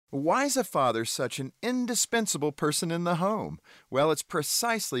Why is a father such an indispensable person in the home? Well, it's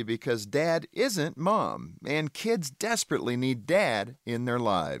precisely because dad isn't mom, and kids desperately need dad in their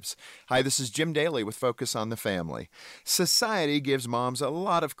lives. Hi, this is Jim Daly with Focus on the Family. Society gives moms a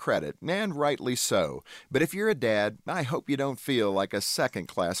lot of credit, and rightly so. But if you're a dad, I hope you don't feel like a second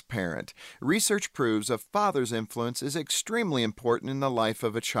class parent. Research proves a father's influence is extremely important in the life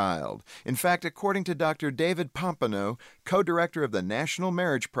of a child. In fact, according to Dr. David Pompano, co director of the National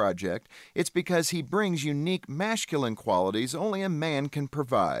Marriage Project, it's because he brings unique masculine qualities only a man can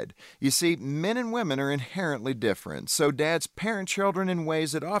provide. You see, men and women are inherently different, so dads parent children in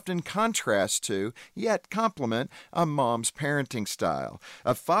ways that often contrast to, yet complement, a mom's parenting style.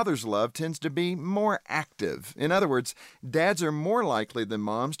 A father's love tends to be more active. In other words, dads are more likely than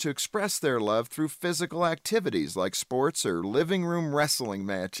moms to express their love through physical activities like sports or living room wrestling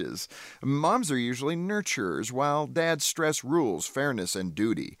matches. Moms are usually nurturers, while dads stress rules, fairness, and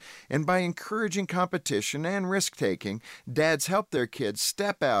duty. And by encouraging competition and risk-taking, dads help their kids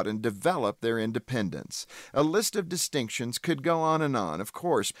step out and develop their independence. A list of distinctions could go on, of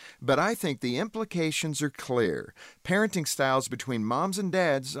course, but I think the implications are clear. Parenting styles between moms and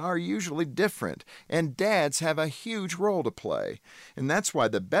dads are usually different, and dads have a huge role to play. And that's why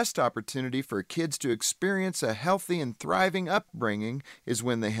the best opportunity for kids to experience a healthy and thriving upbringing is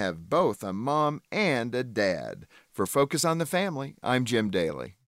when they have both a mom and a dad. For Focus on the Family, I'm Jim Daly.